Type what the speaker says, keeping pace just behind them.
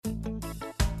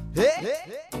Hey!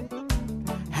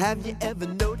 Have you ever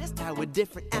noticed how we're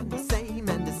different and the same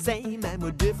and the same, and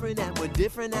we're different and we're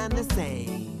different and the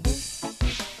same?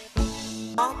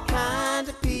 All kinds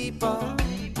of people,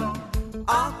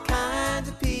 all kinds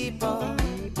of people,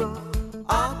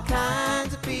 all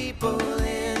kinds of people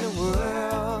in the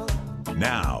world.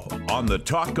 Now, on the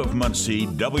Talk of Muncie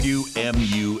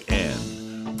WMUN,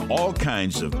 All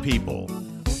Kinds of People,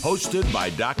 hosted by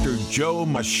Dr. Joe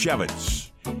Mashevitz.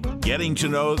 Getting to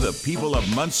know the people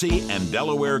of Muncie and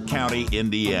Delaware County,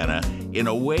 Indiana, in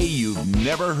a way you've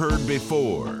never heard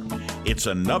before. It's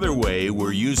another way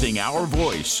we're using our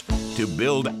voice to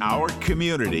build our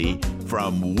community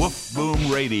from Woof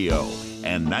Boom Radio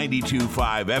and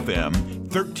 92.5 FM,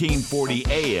 1340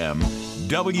 AM,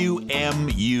 WMUN.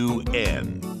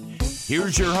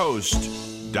 Here's your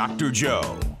host, Dr.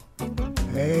 Joe.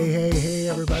 Hey,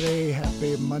 everybody.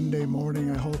 Happy Monday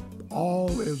morning. I hope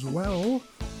all is well.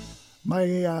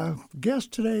 My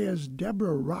guest today is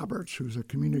Debra Roberts, who's a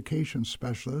communications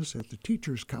specialist at the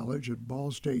Teachers College at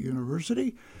Ball State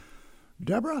University.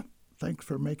 Debra, thanks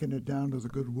for making it down to the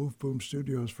good Woof Boom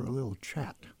Studios for a little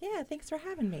chat. Yeah, thanks for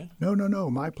having me.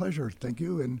 No, my pleasure. Thank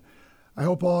you. And I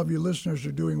hope all of you listeners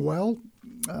are doing well.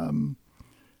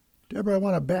 Debra, I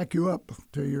want to back you up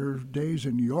to your days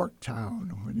in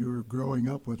Yorktown when you were growing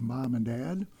up with Mom and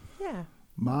Dad. Yeah.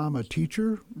 Mom, a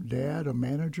teacher, Dad, a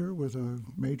manager with a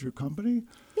major company.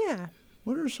 Yeah.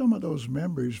 What are some of those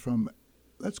memories from,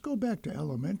 let's go back to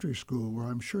elementary school, where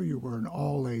I'm sure you were an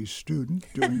all-A student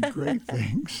doing great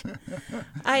things.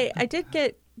 I did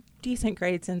get decent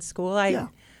grades in school. I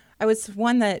was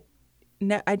one that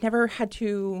I never had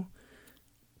to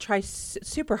try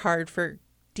super hard for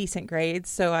decent grades,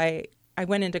 so I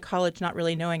went into college not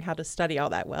really knowing how to study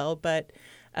all that well, but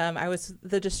I was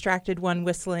the distracted one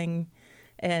whistling.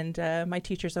 And my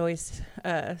teachers always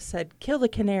said, kill the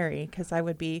canary, because I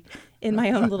would be in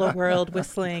my own little world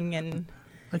whistling. And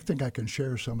I think I can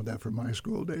share some of that from my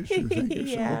school days, too.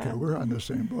 Yeah. So, okay, we're on the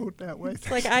same boat that way.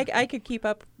 It's like I could keep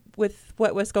up with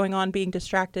what was going on being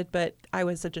distracted, but I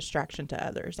was a distraction to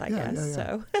others, I guess.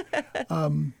 So.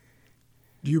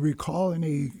 Do you recall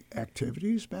any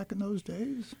activities back in those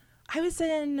days? I was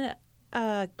in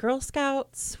Girl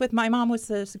Scouts with my mom was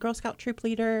the Girl Scout troop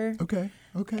leader. Okay.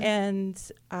 And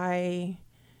I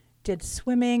did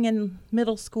swimming in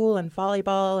middle school and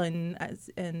volleyball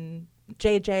and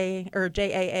JJ or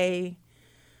JAA,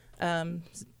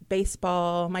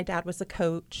 baseball. My dad was a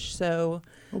coach, so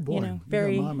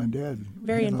very Mom and Dad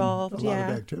very involved. A lot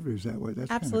of activities that way. That's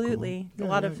absolutely cool. A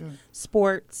lot of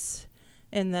sports.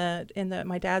 In the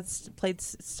my dad's played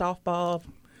softball.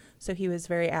 So he was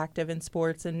very active in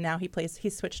sports, and now he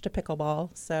switched to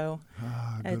pickleball. So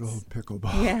good old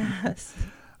pickleball. Yes.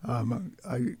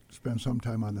 I spent some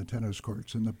time on the tennis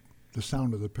courts, and the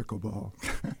sound of the pickleball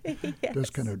does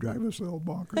kind of drive us a little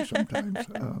bonkers sometimes.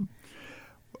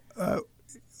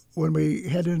 When we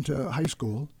head into high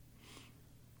school,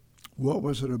 what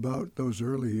was it about those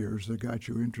early years that got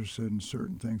you interested in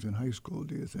certain things in high school,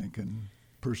 do you think, and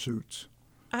pursuits?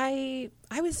 I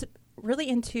was really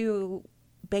into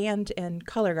band and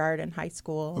color guard in high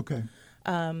school. Okay.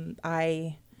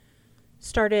 I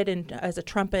started as a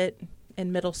trumpet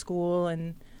in middle school,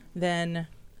 and then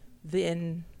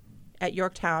at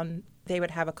Yorktown they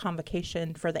would have a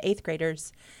convocation for the 8th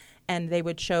graders, and they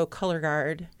would show color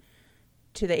guard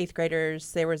to the 8th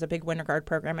graders. There was a big winter guard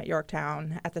program at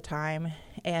Yorktown at the time,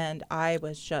 and I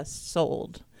was just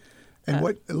sold. And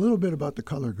a little bit about the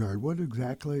color guard. What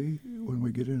exactly, when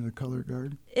we get into the color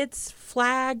guard? It's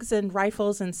flags and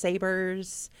rifles and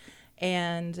sabers.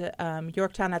 And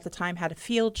Yorktown at the time had a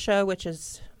field show, which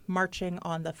is marching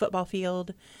on the football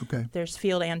field. Okay. There's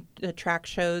field and track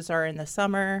shows are in the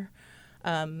summer.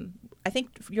 I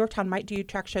think Yorktown might do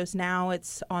track shows now.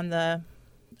 It's on the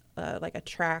like a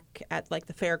track at like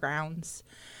the fairgrounds.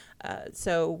 I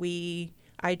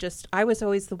was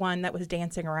always the one that was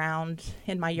dancing around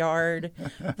in my yard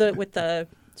with the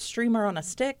streamer on a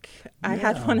stick. I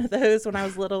had one of those when I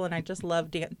was little, and I just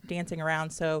loved dancing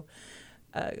around. So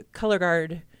color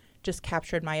guard just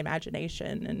captured my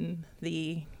imagination, and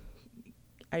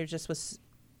I just was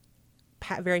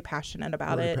very passionate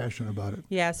about it. Very passionate about it.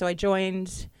 Yeah, so I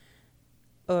joined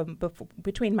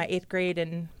between my 8th grade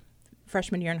and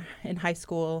freshman year in high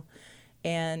school,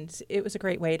 and it was a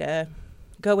great way to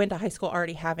go into high school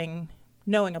already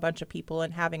knowing a bunch of people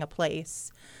and having a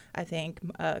place. I think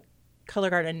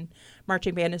color guard and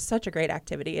marching band is such a great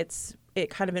activity. It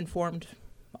kind of informed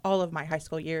all of my high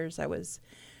school years. I was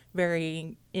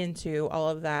very into all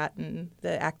of that and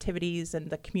the activities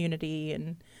and the community.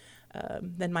 And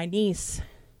then my niece,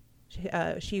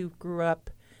 she grew up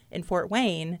in Fort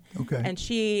Wayne. Okay. And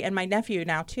she and my nephew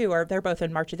now too they're both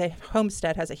in marching.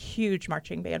 Homestead has a huge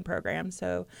marching band program,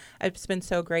 so it's been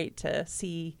so great to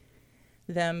see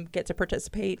them get to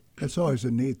participate. It's always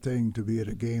a neat thing to be at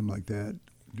a game like that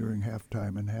during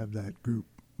halftime and have that group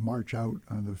march out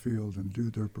on the field and do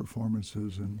their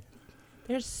performances. And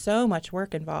there's so much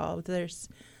work involved.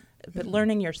 But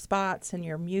learning your spots and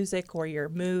your music or your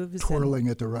moves. Twirling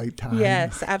at the right time.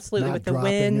 Yes, absolutely. With the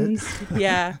winds.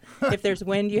 Yeah. If there's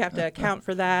wind, you have to account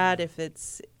for that. If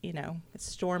it's, it's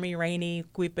stormy, rainy.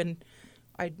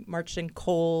 I marched in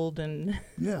cold and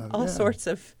all sorts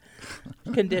of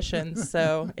conditions.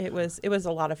 So it was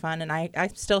a lot of fun. And I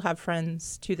still have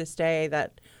friends to this day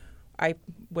that I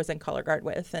was in color guard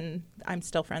with, and I'm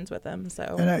still friends with them.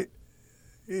 So. And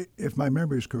if my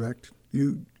memory is correct,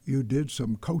 you did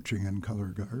some coaching in color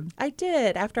guard. I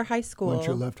did after high school. Once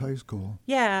you left high school.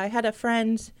 Yeah, I had a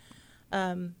friend,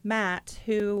 Matt,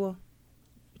 who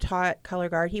taught color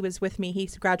guard. He was with me. He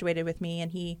graduated with me,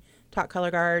 and he taught color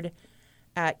guard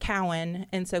at Cowan.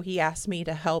 And so he asked me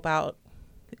to help out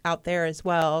there as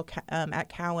well at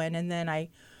Cowan. And then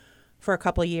for a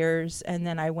couple of years, and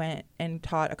then I went and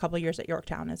taught a couple of years at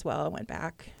Yorktown as well. I went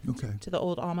back to the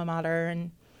old alma mater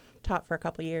and taught for a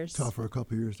couple of years.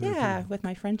 There yeah, too. with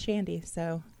my friend Shandy.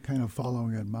 So kind of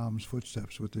following in Mom's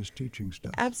footsteps with this teaching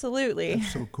stuff. Absolutely.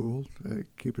 That's so cool to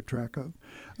keep a track of.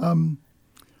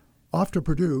 Off to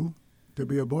Purdue to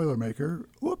be a Boilermaker.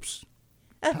 Whoops.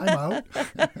 Time out.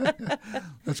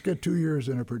 Let's get 2 years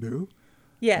into Purdue.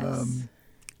 Yes.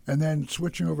 And then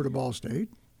switching over to Ball State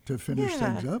to finish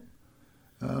things up.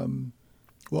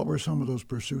 What were some of those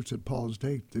pursuits at Ball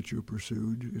State that you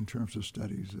pursued in terms of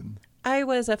studies? And I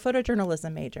was a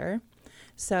photojournalism major.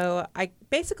 So I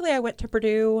went to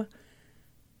Purdue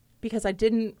because I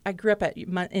grew up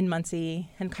in Muncie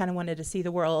and kind of wanted to see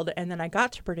the world. And then I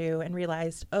got to Purdue and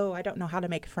realized, I don't know how to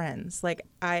make friends. Like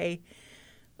I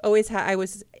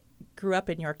grew up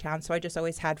in Yorktown, so I just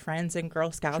always had friends and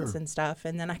Girl Scouts and stuff.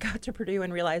 And then I got to Purdue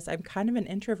and realized I'm kind of an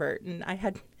introvert. And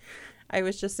I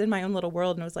was just in my own little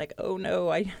world and was like, oh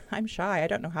no, I'm shy. I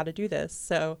don't know how to do this.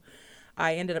 So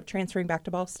I ended up transferring back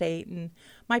to Ball State, and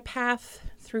my path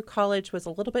through college was a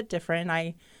little bit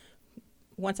different.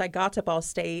 Once I got to Ball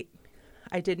State,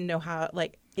 I didn't know how,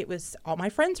 it was, all my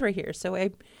friends were here. So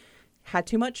I had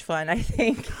too much fun, I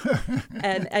think.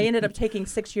 And I ended up taking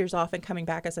 6 years off and coming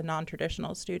back as a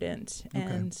non-traditional student. Okay.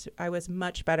 And I was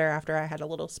much better after I had a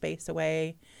little space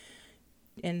away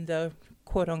in the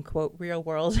quote unquote real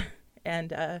world,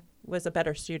 and was a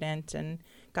better student and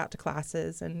got to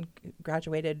classes and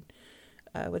graduated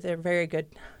with a very good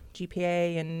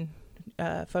GPA in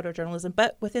photojournalism.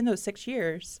 But within those 6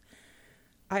 years,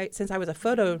 since I was a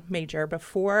photo major,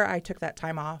 before I took that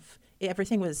time off,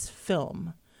 everything was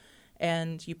film.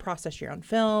 And you process your own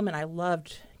film, and I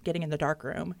loved getting in the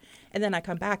darkroom. And then I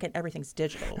come back and everything's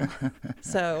digital.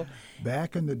 So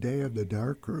back in the day of the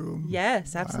darkroom.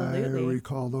 Yes, absolutely. I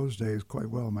recall those days quite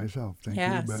well myself. Thank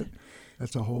you. But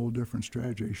that's a whole different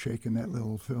strategy, shaking that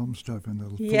little film stuff in the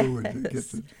fluid to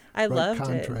get the right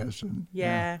contrast. And,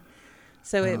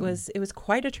 So it was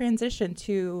quite a transition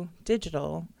to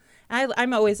digital.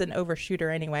 I'm always an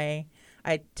overshooter anyway.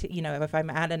 If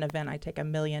I'm at an event, I take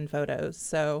 1 million photos.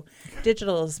 So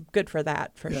digital is good for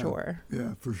that, for sure.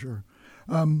 Yeah, for sure.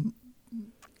 The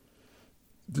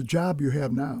job you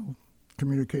have now,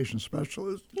 communication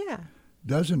specialist,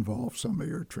 does involve some of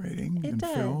your training in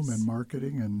film and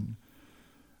marketing. And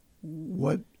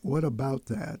what about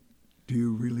that do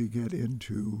you really get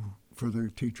into for the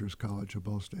Teachers College of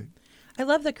Ball State? I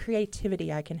love the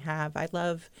creativity I can have.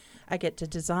 I get to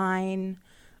design.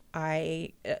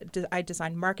 I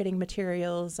design marketing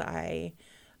materials. I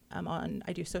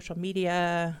do social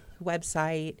media,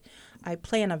 website. I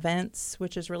plan events,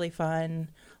 which is really fun.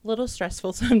 A little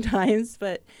stressful sometimes,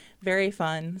 but very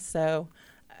fun. So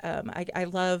I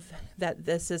love that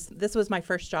this was my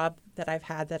first job that I've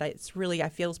had that I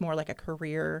feels more like a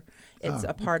career. It's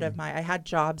a part of I had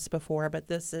jobs before, but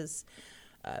this is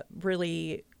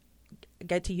really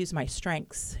get to use my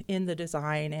strengths in the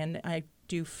design, and I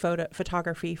do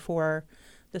photography for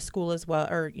the school as well,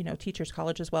 or Teachers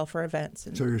College as well, for events.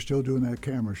 And so you're still doing that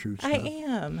camera shoot stuff? I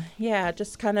am,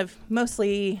 just kind of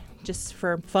mostly just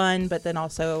for fun, but then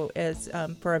also as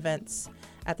for events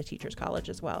at the Teachers College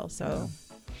as well. So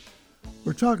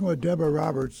we're talking with Debra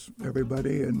Roberts,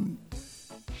 everybody, and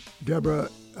Debra,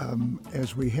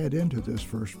 as we head into this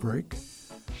first break,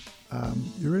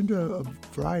 you're into a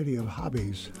variety of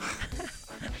hobbies.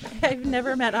 I've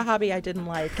never met a hobby I didn't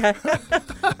like.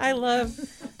 I love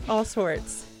all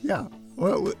sorts. Yeah.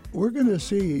 Well, we're going to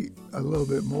see a little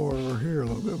bit more or hear a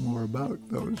little bit more about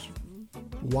those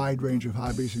wide range of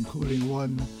hobbies, including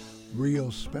one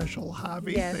real special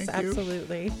hobby. Yes, Thank you.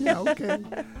 absolutely. Yeah, okay.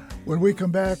 When we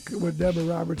come back with Debra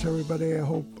Roberts, everybody, I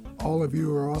hope all of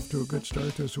you are off to a good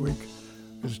start this week.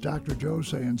 It's Dr. Joe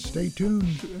saying stay tuned,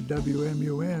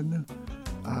 WMUN.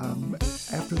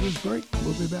 After this break,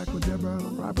 we'll be back with Debra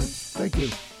Roberts. Thank you.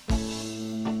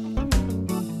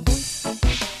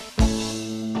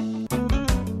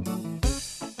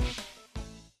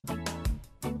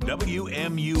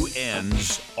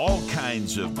 WMUN's All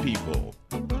Kinds of People.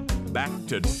 Back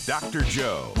to Dr.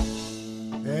 Joe.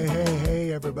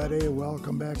 Hey, everybody.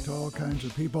 Welcome back to All Kinds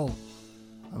of People.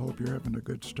 I hope you're having a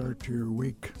good start to your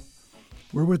week.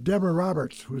 We're with Debra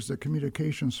Roberts, who's the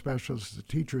communications specialist at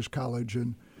the Teachers College.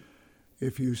 And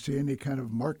if you see any kind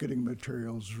of marketing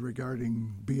materials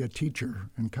regarding be a teacher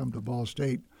and come to Ball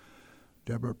State,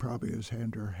 Debra probably has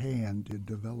had her hand in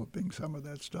developing some of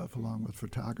that stuff along with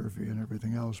photography and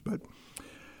everything else. But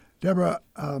Debra,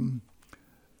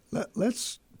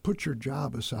 let's put your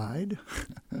job aside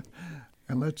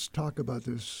and let's talk about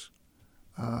this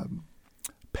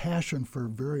passion for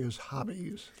various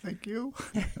hobbies. Thank you.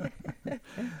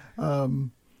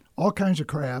 All kinds of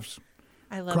crafts.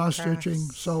 I love cross-stitching,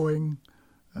 crafts. sewing,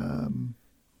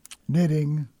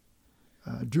 knitting,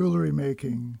 jewelry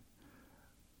making,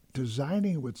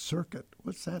 designing with circuit.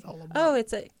 What's that all about? Oh,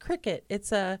 it's a Cricut.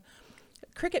 It's a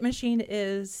Cricut machine.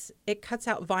 It cuts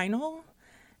out vinyl,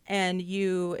 and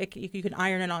you can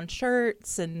iron it on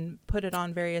shirts and put it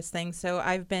on various things. So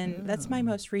that's my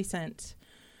most recent.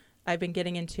 I've been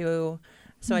getting into.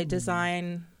 So I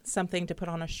design something to put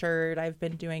on a shirt. I've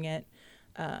been doing it.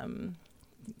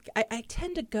 I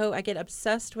tend to I get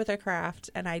obsessed with a craft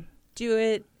and I do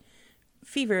it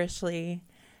feverishly,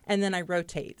 and then I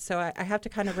rotate. So I have to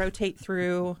kind of rotate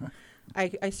through.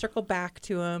 I circle back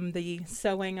to them. The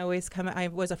sewing always I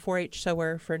was a 4-H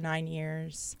sewer for 9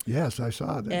 years. Yes, I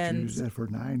saw that. And you used that for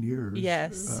 9 years.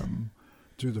 Yes.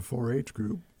 Through the 4-H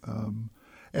group.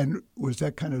 And was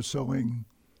that kind of sewing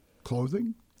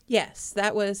clothing? Yes,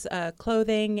 that was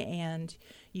clothing, and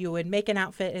you would make an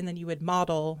outfit, and then you would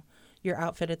model your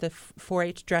outfit at the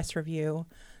 4-H dress review.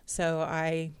 So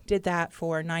I did that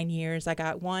for 9 years. I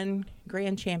got 1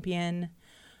 grand champion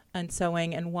in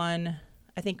sewing and 1,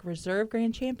 I think, reserve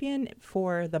grand champion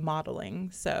for the modeling.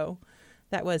 So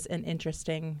that was an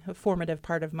interesting, formative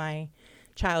part of my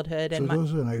childhood. So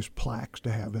those are nice plaques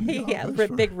to have in the office.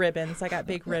 Big ribbons. I got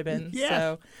big ribbons.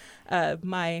 Yes. So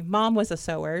my mom was a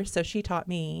sewer, so she taught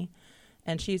me.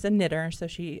 And she's a knitter, so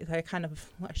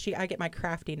I get my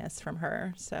craftiness from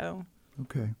her. So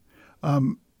okay,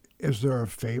 is there a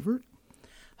favorite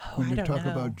when you talk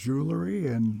about jewelry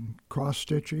and cross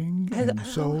stitching and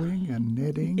sewing and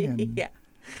knitting? And yeah,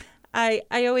 I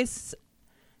always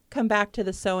come back to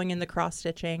the sewing and the cross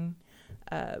stitching,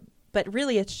 but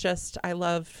really it's just I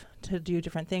love to do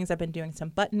different things. I've been doing some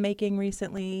button making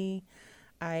recently.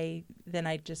 I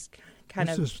just kind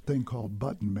What's of this thing called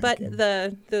button making?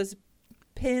 But those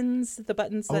pins, the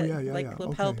buttons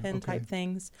lapel pin Okay. type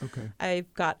things. Okay.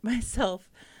 I've got myself.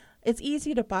 It's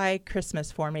easy to buy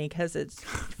Christmas for me because it's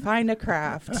find a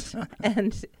craft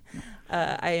and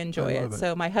I enjoy it.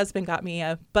 So my husband got me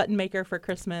a button maker for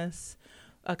Christmas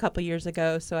a couple years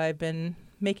ago. So I've been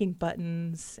making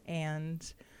buttons,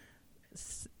 and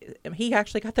he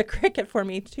actually got the Cricut for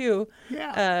me too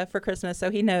for Christmas.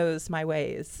 So he knows my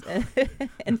ways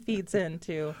and feeds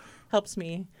helps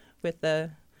me with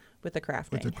the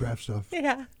crafting. With the craft stuff.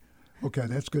 Yeah. Okay,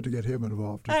 that's good to get him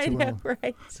involved as I well. know,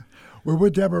 right? We're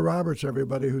with Debra Roberts,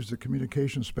 everybody, who's the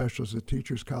communications specialist at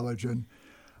Teachers College, and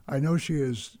I know she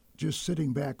is just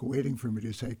sitting back waiting for me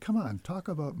to say, come on, talk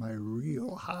about my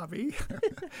real hobby.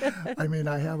 I mean,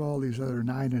 I have all these other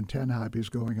 9 and 10 hobbies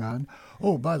going on.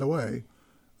 Oh, by the way,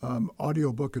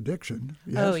 audiobook addiction.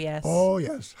 Yes? Oh, yes. Oh,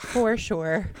 yes. For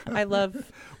sure. I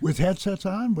love... With headsets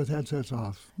on, with headsets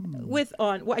off?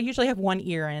 I usually have one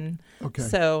ear in,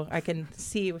 so I can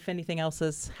see if anything else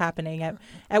is happening.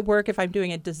 At work, if I'm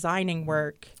doing a designing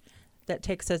work that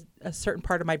takes a certain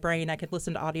part of my brain, I could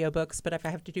listen to audiobooks, but if I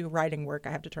have to do writing work,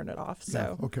 I have to turn it off.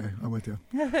 So yeah, okay, I'm with you.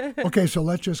 Okay, so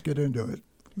let's just get into it.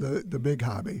 The big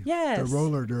hobby. Yes. The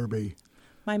roller derby.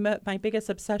 My biggest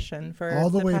obsession for all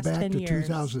the way past back 10 to years.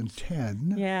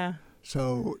 2010. Yeah.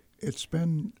 So it's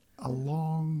been a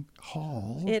long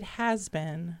haul. It has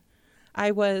been.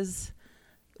 I was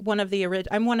I'm one of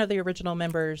the original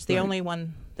members, the only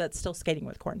one that's still skating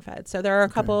with Corn-Fed. So there are a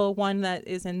couple, one that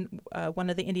is in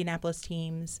one of the Indianapolis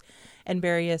teams and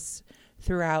various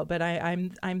throughout, but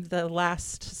I'm the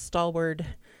last stalwart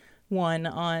one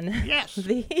on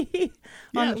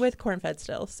with Corn-Fed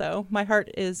still. So my heart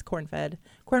is Corn-Fed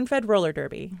roller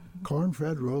derby.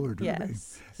 Corn-Fed roller derby.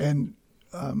 Yes. And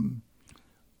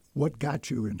what got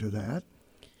you into that?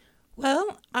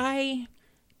 Well, I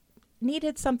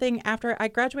needed something after I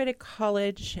graduated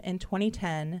college in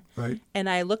 2010. Right. And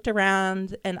I looked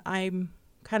around, and I'm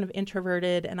kind of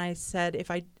introverted, and I said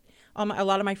a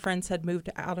lot of my friends had moved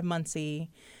out of Muncie,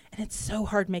 and it's so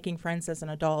hard making friends as an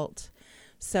adult.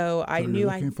 So I knew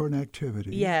looking for an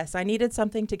activity. Yes, I needed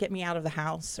something to get me out of the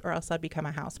house, or else I'd become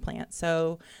a houseplant.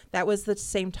 So that was the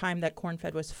same time that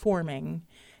Cornfed was forming,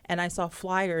 and I saw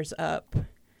flyers up,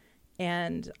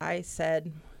 and I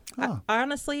said,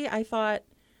 honestly, I thought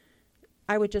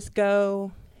I would just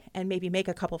go and maybe make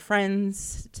a couple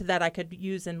friends that I could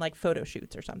use in like photo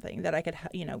shoots or something that I could,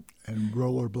 And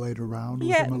rollerblade around with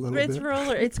them a little bit?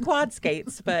 It's quad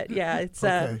skates, but yeah, it's,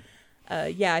 okay.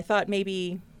 I thought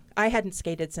maybe I hadn't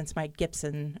skated since my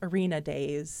Gibson Arena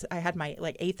days. I had my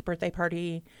 8th birthday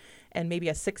party and maybe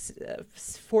a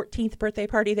 14th birthday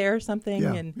party there or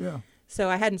something. Yeah. So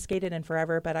I hadn't skated in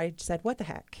forever, but I said, what the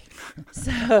heck?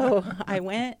 So I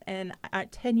went, and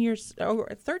 13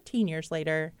 years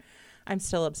later, I'm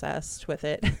still obsessed with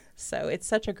it. So it's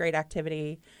such a great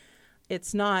activity.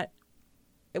 It's not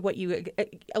what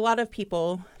a lot of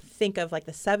people think of like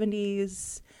the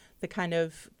 70s, the kind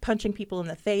of punching people in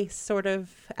the face sort of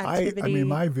activity. I mean,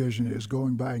 my vision is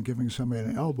going by and giving somebody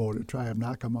an elbow to try and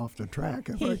knock them off the track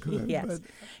if I could. Yes. But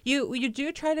You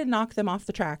do try to knock them off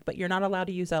the track, but you're not allowed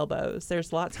to use elbows.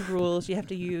 There's lots of rules. You have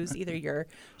to use either your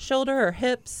shoulder or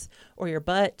hips or your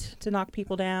butt to knock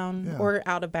people down or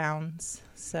out of bounds.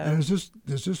 So. And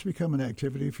does this become an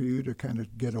activity for you to kind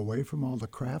of get away from all the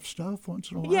craft stuff once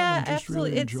in a while and just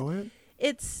absolutely. really enjoy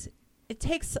it? It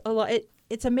takes a lot.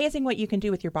 It's amazing what you can do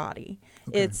with your body.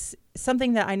 Okay. It's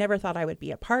something that I never thought I would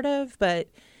be a part of, but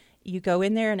you go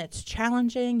in there and it's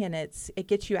challenging, and it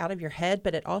gets you out of your head.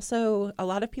 But it also, a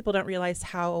lot of people don't realize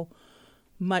how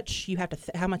much you have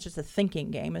to, how much it's a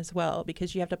thinking game as well,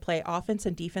 because you have to play offense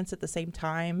and defense at the same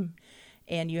time.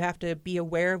 And you have to be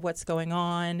aware of what's going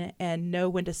on and know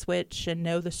when to switch and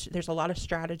know there's a lot of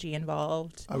strategy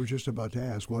involved. I was just about to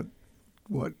ask what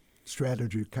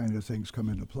strategy kind of things come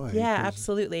into play. Yeah,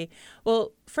 absolutely.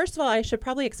 Well, first of all, I should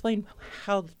probably explain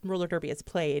how roller derby is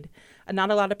played.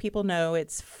 Not a lot of people know.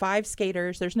 It's 5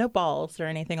 skaters. There's no balls or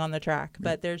anything on the track,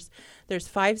 but there's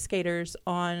 5 skaters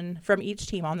from each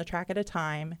team on the track at a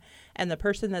time, and the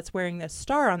person that's wearing the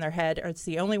star on their head is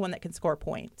the only one that can score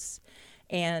points.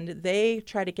 And they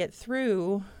try to get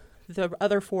through the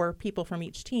other 4 people from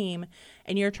each team,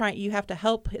 and you have to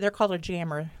help. They're called a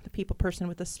jammer, the person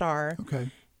with the star.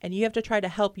 Okay. And you have to try to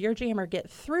help your jammer get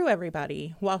through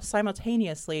everybody while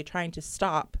simultaneously trying to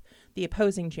stop the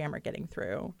opposing jammer getting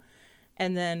through.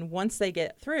 And then once they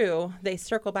get through, they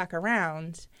circle back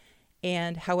around,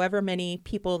 and however many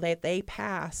people that they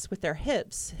pass with their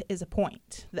hips is a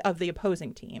point of the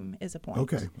opposing team is a point.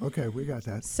 Okay, we got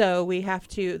that. So they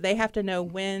have to know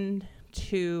when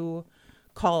to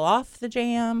call off the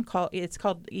jam.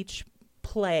 Each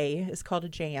play is called a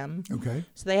jam. Okay.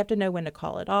 So they have to know when to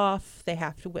call it off. They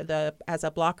have to, as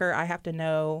a blocker, I have to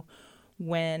know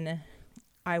when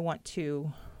I want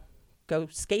to go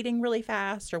skating really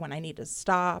fast or when I need to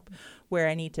stop, where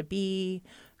I need to be,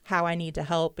 how I need to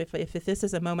help. If this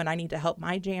is a moment I need to help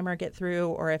my jammer get through,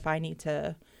 or if I need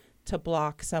to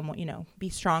block someone, be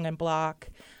strong and block.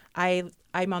 I'm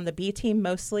on the B team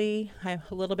mostly. I'm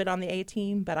a little bit on the A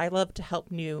team, but I love to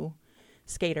help new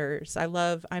skaters.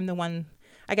 I'm the one,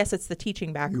 I guess it's the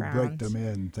teaching background. You break them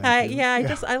in.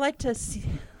 I like to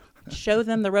show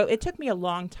them the rope. It took me a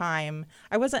long time.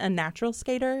 I wasn't a natural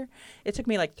skater. It took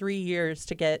me like 3 years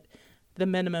to get the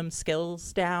minimum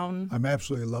skills down. I'm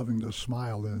absolutely loving the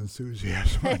smile and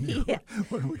enthusiasm on you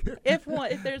when we hear. If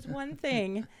there's one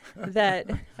thing that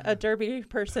a derby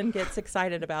person gets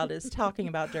excited about is talking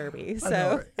about derby.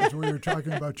 So as we were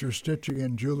talking about your stitching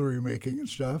and jewelry making and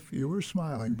stuff, you were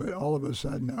smiling, but all of a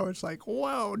sudden now it's like,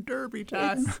 whoa, derby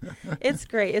time. It's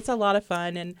great. It's a lot of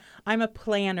fun, and I'm a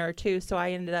planner too, so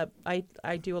I ended up I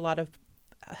do a lot of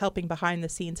helping behind the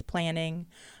scenes planning.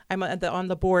 I'm on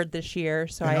the board this year.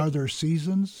 So are there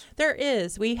seasons? There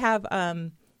is. We have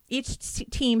each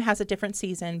team has a different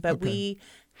season, but we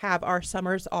have our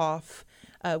summers off.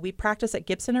 We practice at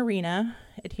Gibson Arena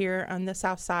here on the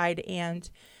south side, and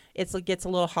it gets a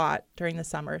little hot during the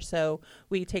summer. So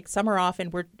we take summer off,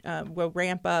 and we'll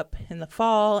ramp up in the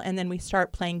fall, and then we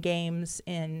start playing games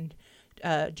in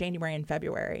January and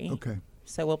February. Okay.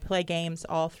 So we'll play games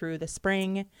all through the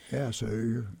spring. Yeah, so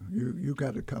you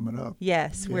got it coming up.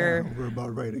 Yes, we're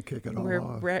about ready to kick it all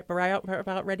off. We're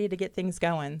about ready to get things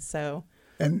going. So,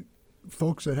 and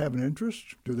folks that have an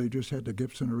interest, do they just head to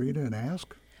Gibson Arena and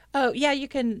ask? Oh, yeah, you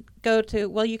can go to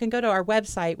our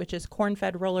website, which is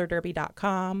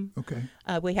cornfedrollerderby.com. Okay.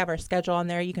 We have our schedule on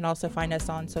there. You can also find us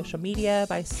on social media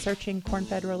by searching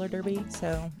Cornfed Roller Derby.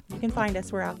 So you can find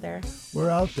us. We're out there. We're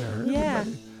out there. Yeah.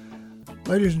 Everybody.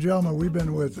 Ladies and gentlemen, we've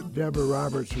been with Debra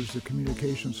Roberts, who's the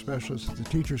communications specialist at the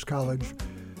Teachers College,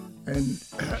 and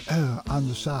on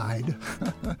the side,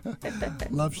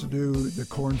 loves to do the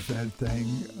corn-fed thing.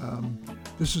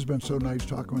 This has been so nice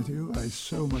talking with you. I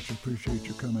so much appreciate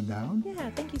you coming down. Yeah,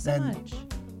 thank you so much.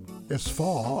 It's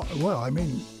fall. Well, I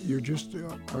mean, you're just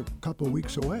a couple of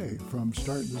weeks away from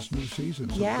starting this new season.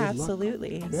 So yeah, good luck.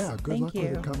 absolutely. Yeah, good luck with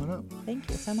it coming up. Thank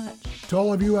you so much. To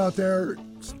all of you out there,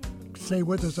 stay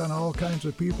with us on All Kinds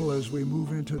of People as we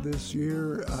move into this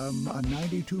year. On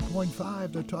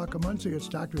 92.5, The Talk of Muncie, it's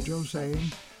Dr. Joe saying,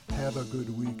 have a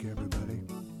good week, everybody.